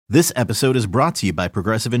This episode is brought to you by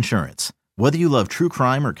Progressive Insurance. Whether you love true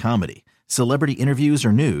crime or comedy, celebrity interviews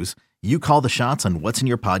or news, you call the shots on what's in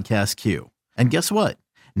your podcast queue. And guess what?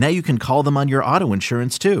 Now you can call them on your auto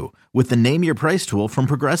insurance too with the Name Your Price tool from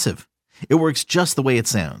Progressive. It works just the way it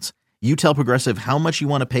sounds. You tell Progressive how much you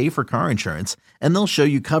want to pay for car insurance, and they'll show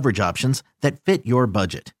you coverage options that fit your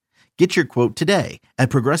budget. Get your quote today at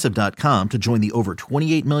Progressive.com to join the over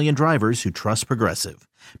 28 million drivers who trust Progressive.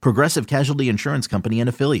 Progressive Casualty Insurance Company and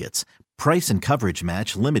Affiliates. Price and coverage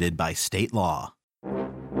match limited by state law.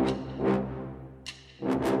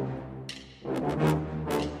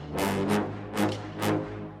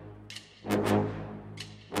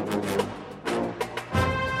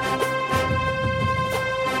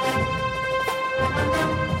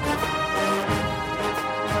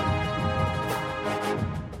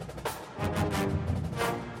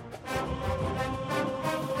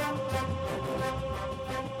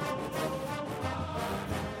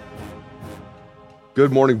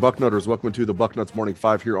 Good morning, Bucknutters. Welcome to the Bucknuts Morning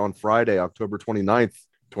Five here on Friday, October 29th,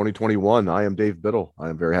 2021. I am Dave Biddle. I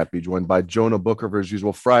am very happy to be joined by Jonah Booker for his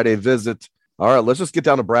usual Friday visit. All right, let's just get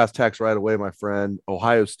down to brass tacks right away, my friend.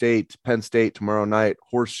 Ohio State, Penn State tomorrow night,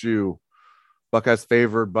 Horseshoe. Buckeyes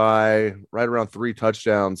favored by right around 3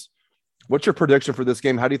 touchdowns. What's your prediction for this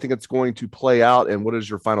game? How do you think it's going to play out, and what is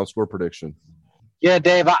your final score prediction? Yeah,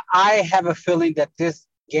 Dave, I have a feeling that this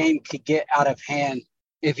game could get out of hand.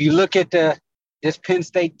 If you look at this Penn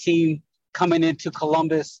State team coming into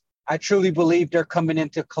Columbus, I truly believe they're coming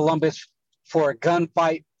into Columbus for a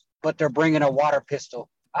gunfight, but they're bringing a water pistol.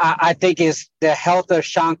 I think the health of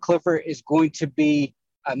Sean Clifford is going to be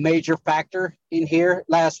a major factor in here.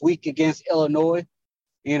 Last week against Illinois,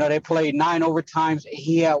 they played 9 overtimes, and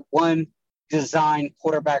he had one design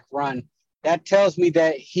quarterback run. That tells me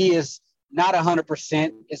that he is not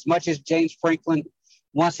 100%. As much as James Franklin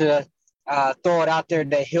wants to throw it out there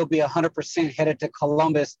that he'll be 100% headed to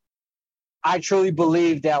Columbus, I truly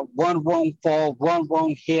believe that one wrong fall, one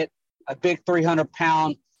wrong hit, a big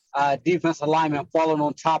 300-pound defensive lineman falling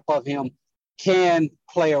on top of him can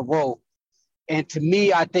play a role. And to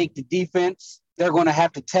me, I think the defense, they're going to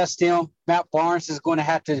have to test him. Matt Barnes is going to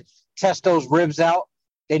have to test those ribs out.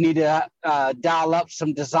 They need to dial up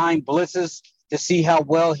some design blitzes to see how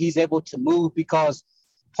well he's able to move, because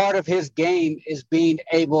part of his game is being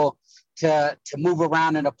able to move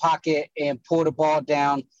around in the pocket and pull the ball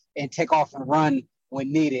down and take off and run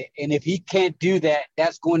when needed. And if he can't do that,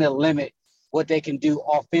 that's going to limit what they can do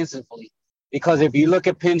offensively. Because if you look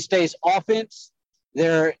at Penn State's offense,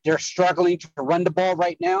 they're struggling to run the ball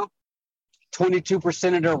right now.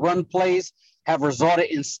 22% of their run plays have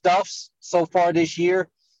resulted in stuffs so far this year.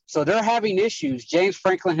 So they're having issues. James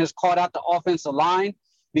Franklin has caught out the offensive line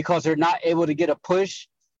because they're not able to get a push,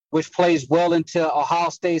 which plays well into Ohio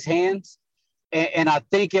State's hands. And I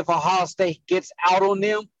think if Ohio State gets out on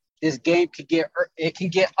them, this game can get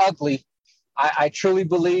ugly. I truly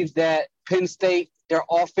believe that Penn State, their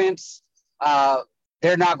offense,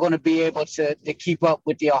 they're not going to be able to keep up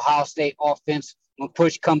with the Ohio State offense when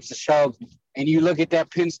push comes to shove. And you look at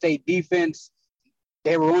that Penn State defense,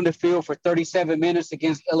 they were on the field for 37 minutes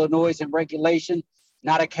against Illinois in regulation,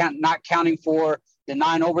 not counting for the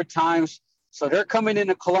 9 overtimes. So they're coming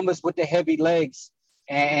into Columbus with the heavy legs.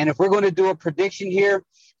 And if we're going to do a prediction here,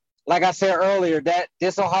 like I said earlier, that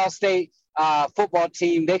this Ohio State football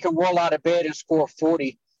team, they can roll out of bed and score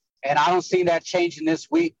 40. And I don't see that changing this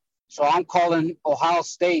week. So I'm calling Ohio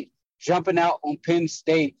State jumping out on Penn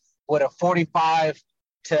State with a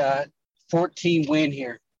 45-14 win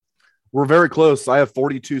here. We're very close. I have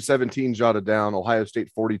 42-17 jotted down. Ohio State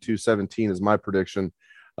 42-17 is my prediction.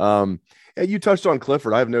 And you touched on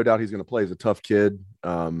Clifford. I have no doubt he's going to play. He's a tough kid.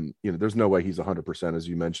 There's no way he's 100%, as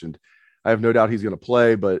you mentioned. I have no doubt he's going to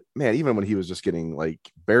play, but man, even when he was just getting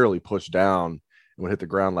barely pushed down and would hit the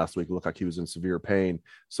ground last week, it looked like he was in severe pain.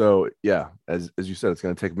 So yeah, as you said, it's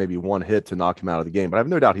going to take maybe one hit to knock him out of the game, but I have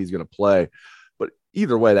no doubt he's going to play. But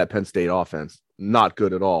either way, that Penn State offense, not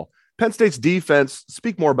good at all. Penn State's defense,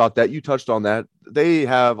 speak more about that. You touched on that. They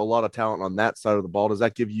have a lot of talent on that side of the ball. Does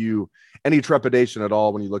that give you any trepidation at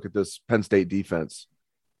all when you look at this Penn State defense?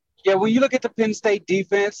 Yeah, when you look at the Penn State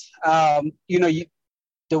defense, the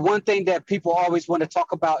one thing that people always want to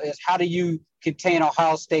talk about is how do you contain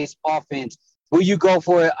Ohio State's offense? Will you go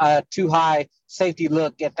for a too high safety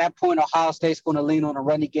look? At that point, Ohio State's going to lean on a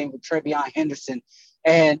running game with TreVeyon Henderson.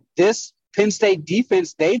 And this Penn State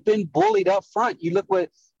defense, they've been bullied up front. You look what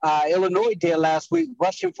Illinois did last week,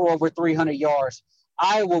 rushing for over 300 yards.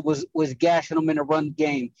 Iowa was gashing them in the run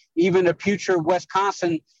game. Even the future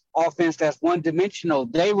Wisconsin offense that's one-dimensional,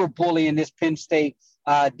 they were bullying this Penn State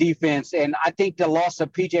defense. And I think the loss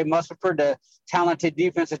of P.J. Musafir, the talented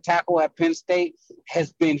defensive tackle at Penn State,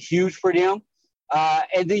 has been huge for them.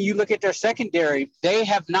 And then you look at their secondary. They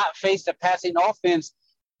have not faced a passing offense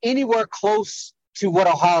anywhere close to what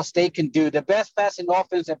Ohio State can do. The best passing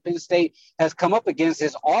offense that Penn State has come up against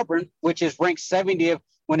is Auburn, which is ranked 70th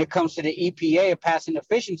when it comes to the EPA of passing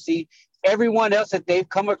efficiency. Everyone else that they've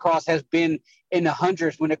come across has been in the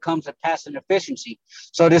hundreds when it comes to passing efficiency.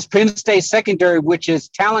 So this Penn State secondary, which is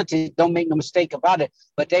talented, don't make no mistake about it,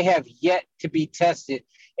 but they have yet to be tested.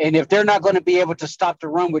 And if they're not going to be able to stop the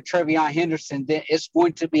run with TreVeyon Henderson, then it's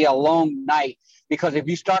going to be a long night. Because if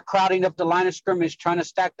you start crowding up the line of scrimmage, trying to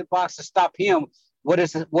stack the box to stop him, what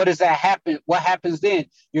does that happen? What happens then?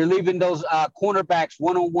 You're leaving those cornerbacks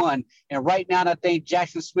one-on-one. And right now, I think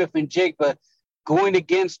Jackson Smith and Jigba going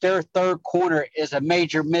against their third corner is a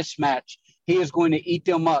major mismatch. He is going to eat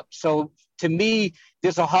them up. So to me,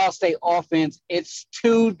 this Ohio State offense, it's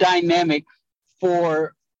too dynamic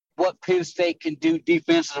for what Penn State can do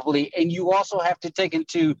defensively. And you also have to take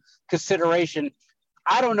into consideration,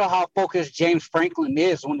 I don't know how focused James Franklin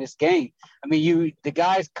is on this game. I mean, the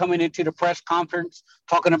guy's coming into the press conference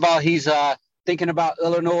talking about he's thinking about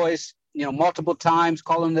Illinois, multiple times,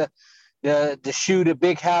 calling the shoe the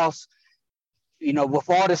big house. With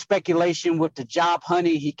all the speculation with the job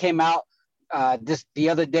hunting, he came out the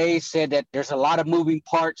other day, said that there's a lot of moving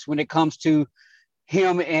parts when it comes to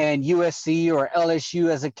him and USC or LSU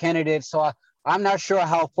as a candidate. So I'm not sure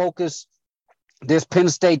how focused this Penn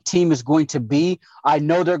State team is going to be. I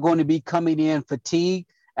know they're going to be coming in fatigued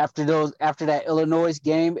after that Illinois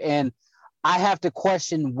game, and I have to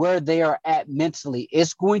question where they are at mentally.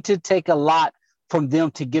 It's going to take a lot from them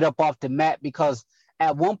to get up off the mat, because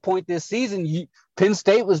at one point this season, Penn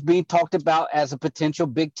State was being talked about as a potential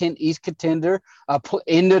Big Ten East contender,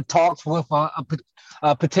 in the talks with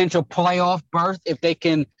a potential playoff berth if they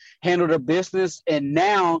can handle their business. And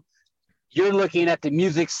now you're looking at the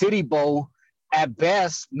Music City Bowl at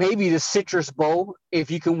best, maybe the Citrus Bowl if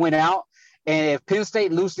you can win out. And if Penn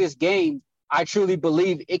State loses this game, I truly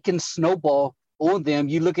believe it can snowball on them.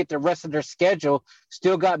 You look at the rest of their schedule,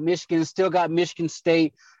 still got Michigan, still got Michigan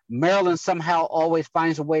State. Maryland somehow always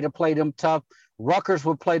finds a way to play them tough. Rutgers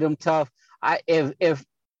will play them tough. If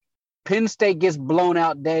Penn State gets blown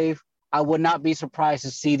out, Dave, I would not be surprised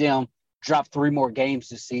to see them drop 3 more games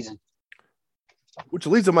this season. Which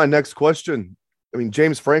leads to my next question. I mean,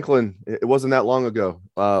 James Franklin, it wasn't that long ago.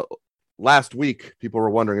 Last week, people were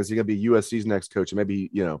wondering, is he going to be USC's next coach? And maybe,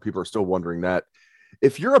 people are still wondering that.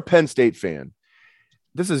 If you're a Penn State fan,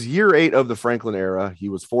 this is year 8 of the Franklin era. He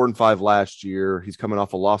was 4-5 last year. He's coming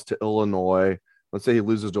off a loss to Illinois. Let's say he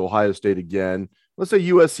loses to Ohio State again. Let's say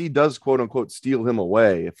USC does, quote unquote, steal him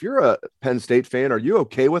away. If you're a Penn State fan, are you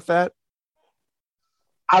okay with that?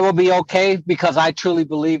 I will be okay, because I truly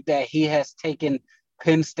believe that he has taken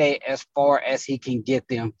Penn State as far as he can get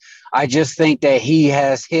them. I just think that he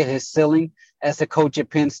has hit his ceiling as a coach at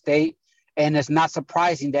Penn State, and it's not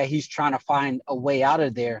surprising that he's trying to find a way out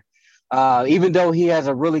of there. Even though he has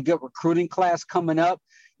a really good recruiting class coming up,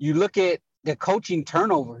 you look at the coaching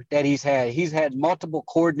turnover that he's had. He's had multiple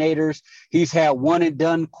coordinators. He's had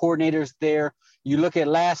one-and-done coordinators there. You look at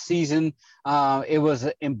last season, it was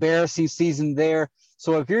an embarrassing season there.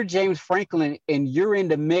 So if you're James Franklin and you're in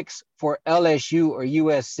the mix for LSU or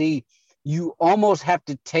USC, you almost have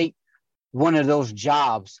to take one of those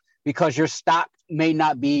jobs, because your stock may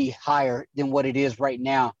not be higher than what it is right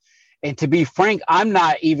now. And to be frank, I'm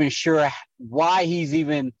not even sure why he's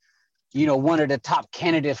even, one of the top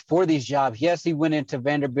candidates for these jobs. Yes, he went into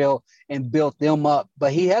Vanderbilt and built them up,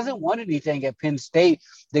 but he hasn't won anything at Penn State.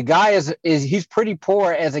 The guy he's pretty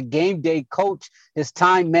poor as a game day coach. His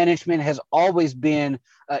time management has always been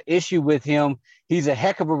an issue with him. He's a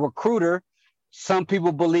heck of a recruiter. Some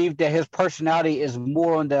people believe that his personality is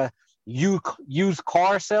more on the used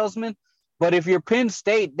car salesman. But if you're Penn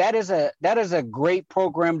State, that is a great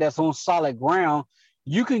program that's on solid ground.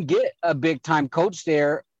 You can get a big time coach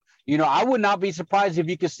there. I would not be surprised if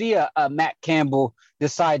you could see a Matt Campbell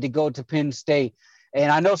decide to go to Penn State. And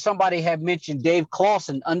I know somebody had mentioned Dave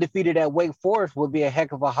Clawson, undefeated at Wake Forest, would be a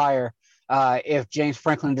heck of a hire if James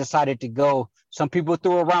Franklin decided to go. Some people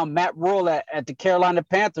threw around Matt Rule at the Carolina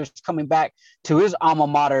Panthers coming back to his alma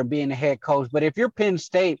mater and being the head coach. But if you're Penn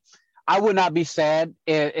State, I would not be sad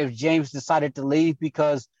if James decided to leave,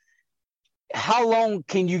 because how long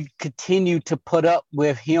can you continue to put up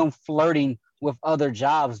with him flirting with other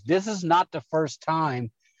jobs? This is not the first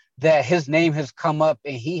time that his name has come up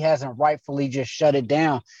and he hasn't rightfully just shut it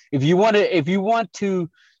down. If you want to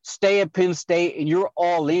stay at Penn State and you're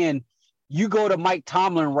all in, you go to Mike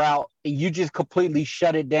Tomlin route and you just completely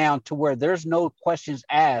shut it down to where there's no questions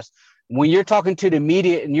asked. When you're talking to the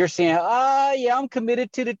media and you're saying, yeah, I'm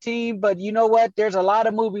committed to the team, but you know what? There's a lot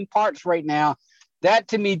of moving parts right now. That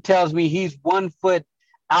to me tells me he's 1 foot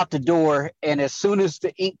out the door. And as soon as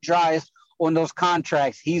the ink dries on those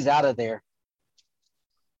contracts, he's out of there.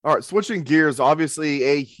 All right, switching gears, obviously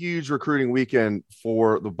a huge recruiting weekend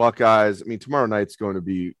for the Buckeyes. I mean, tomorrow night's going to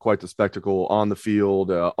be quite the spectacle on the field,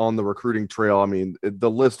 on the recruiting trail. I mean, the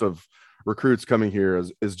list of recruits coming here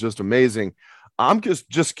is just amazing. I'm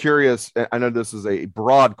just curious. I know this is a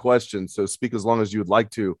broad question, so speak as long as you would like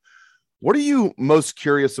to. What are you most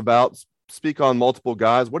curious about? Speak on multiple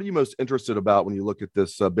guys. What are you most interested about when you look at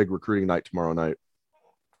this big recruiting night tomorrow night?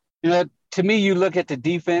 To me, you look at the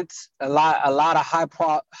defense, a lot of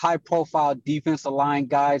high profile defensive line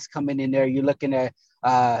guys coming in there. You're looking at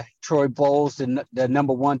Troy Bowles, the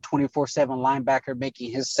number one 24/7 linebacker,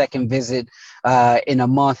 making his second visit in a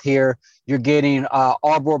month here. You're getting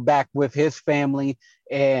Arbor back with his family,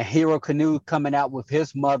 and Hero Canoe coming out with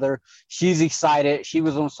his mother. She's excited. She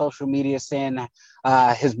was on social media saying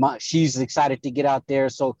she's excited to get out there.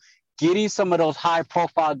 So getting some of those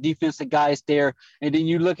high-profile defensive guys there, and then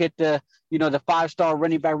you look at the 5-star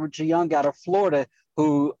running back Richard Young out of Florida,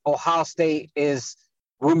 who Ohio State is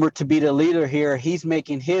rumored to be the leader here. He's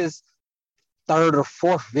making his third or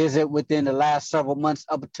fourth visit within the last several months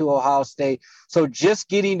up to Ohio State. So just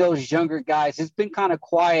getting those younger guys, it's been kind of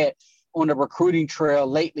quiet on the recruiting trail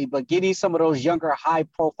lately, but getting some of those younger,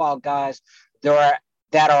 high-profile guys that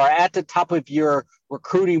are at the top of your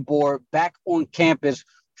recruiting board back on campus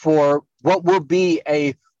for what will be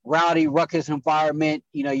a rowdy, ruckus environment.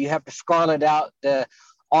 You have to scarlet out the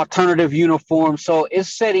alternative uniform. So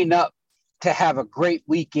it's setting up to have a great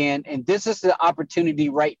weekend. And this is the opportunity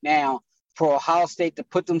right now for Ohio State to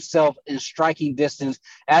put themselves in striking distance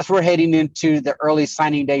as we're heading into the early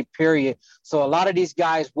signing day period. So a lot of these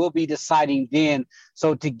guys will be deciding then.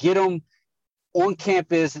 So to get them on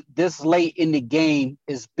campus this late in the game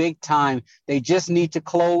is big time. They just need to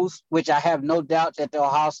close, which I have no doubt that the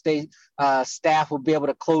Ohio State staff will be able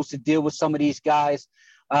to close to deal with some of these guys.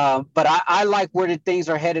 But I like where the things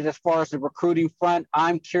are headed as far as the recruiting front.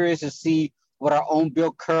 I'm curious to see what our own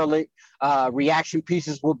Bill Kurelic reaction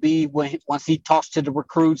pieces will be once he talks to the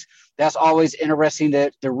recruits. That's always interesting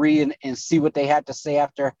to read and see what they had to say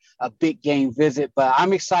after a big game visit. But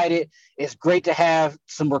I'm excited. It's great to have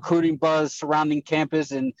some recruiting buzz surrounding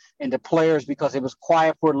campus and the players, because it was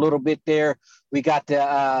quiet for a little bit there. We got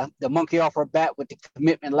the monkey off our back with the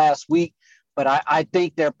commitment last week, but I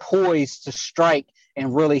think they're poised to strike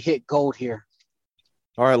and really hit gold here.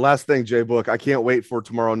 All right, last thing, Jay Book. I can't wait for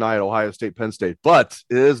tomorrow night, Ohio State, Penn State. But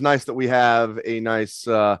it is nice that we have a nice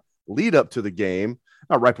lead up to the game,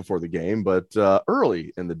 not right before the game, but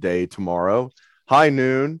early in the day tomorrow. High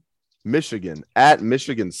noon, Michigan at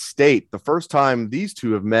Michigan State. The first time these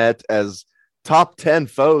two have met as top 10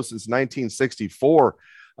 foes since 1964.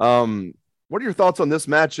 What are your thoughts on this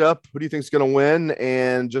matchup? Who do you think is going to win?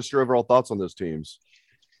 And just your overall thoughts on those teams?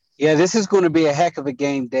 Yeah, this is going to be a heck of a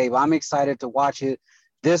game, Dave. I'm excited to watch it.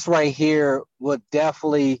 This right here would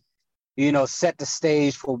definitely, set the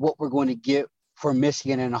stage for what we're going to get for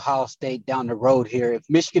Michigan and Ohio State down the road here. If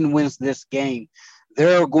Michigan wins this game,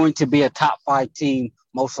 they're going to be a top 5 team,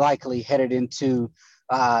 most likely headed into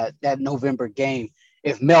that November game.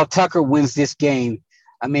 If Mel Tucker wins this game,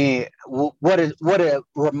 I mean, what a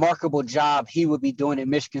remarkable job he would be doing at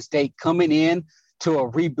Michigan State, coming in to a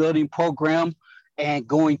rebuilding program and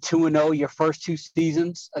going 2-0 your first 2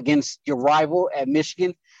 seasons against your rival at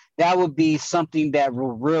Michigan. That would be something that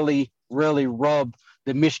will really, really rub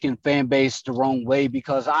the Michigan fan base the wrong way,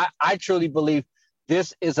 because I truly believe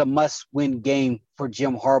this is a must-win game for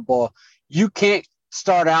Jim Harbaugh. You can't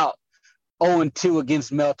start out 0-2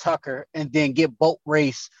 against Mel Tucker and then get boat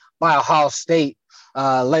raced by Ohio State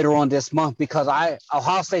later on this month, because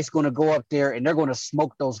Ohio State's going to go up there and they're going to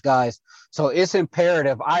smoke those guys. So it's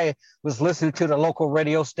imperative. I was listening to the local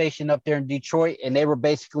radio station up there in Detroit, and they were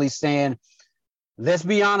basically saying, let's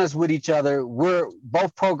be honest with each other.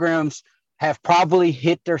 Both programs have probably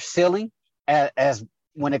hit their ceiling as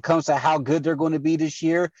when it comes to how good they're going to be this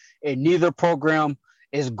year, and neither program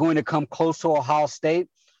is going to come close to Ohio State.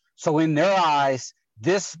 So in their eyes,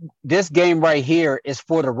 this game right here is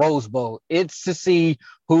for the Rose Bowl. It's to see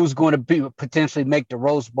who's going to potentially make the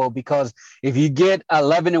Rose Bowl, because if you get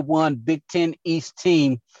 11-1 Big Ten East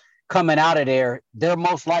team coming out of there, they're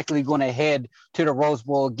most likely going to head to the Rose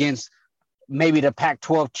Bowl against maybe the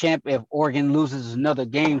Pac-12 champ if Oregon loses another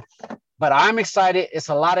game. But I'm excited. It's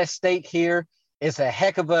a lot at stake here. It's a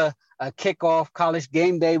heck of a kickoff. College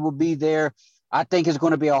game day will be there. I think it's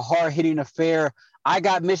going to be a hard-hitting affair. I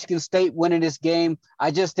got Michigan State winning this game.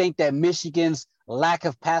 I just think that Michigan's lack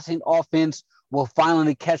of passing offense will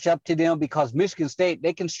finally catch up to them because Michigan State,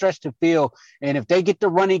 they can stretch the field. And if they get the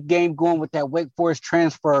running game going with that Wake Forest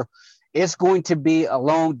transfer, it's going to be a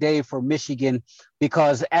long day for Michigan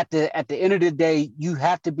because at the end of the day, you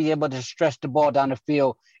have to be able to stretch the ball down the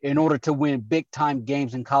field in order to win big-time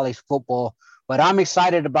games in college football. But I'm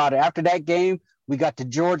excited about it. After that game, we got the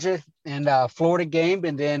Georgia and Florida game,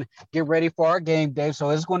 and then get ready for our game day. So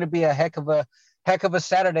it's going to be a heck of a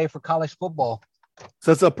Saturday for college football.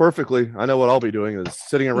 Sets up perfectly. I know what I'll be doing is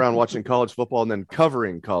sitting around watching college football and then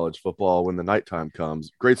covering college football when the nighttime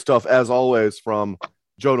comes. Great stuff, as always, from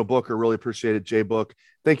Jonah Booker. Really appreciate it, Jay Book.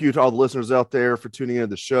 Thank you to all the listeners out there for tuning into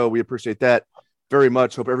the show. We appreciate that very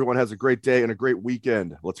much. Hope everyone has a great day and a great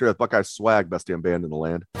weekend. Let's hear that Buckeye swag, best damn band in the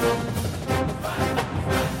land.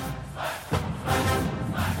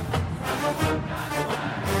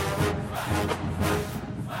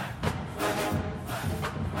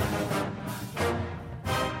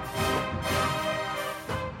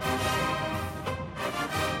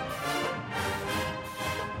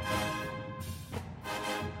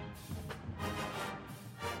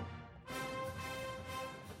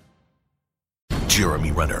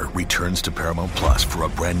 Jeremy Renner returns to Paramount Plus for a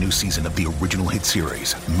brand new season of the original hit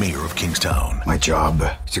series, Mayor of Kingstown. My job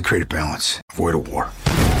is to create a balance, avoid a war.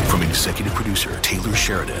 From executive producer Taylor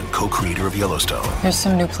Sheridan, co-creator of Yellowstone. There's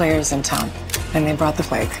some new players in town, and they brought the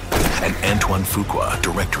plague. And Antoine Fuqua,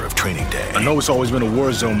 director of Training Day. I know it's always been a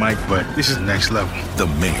war zone, Mike, but this is next level. The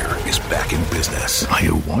Mayor is back in business. Are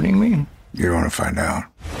you warning me? You're going to find out.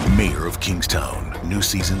 Mayor of Kingstown. New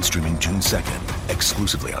season streaming June 2nd,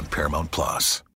 exclusively on Paramount Plus.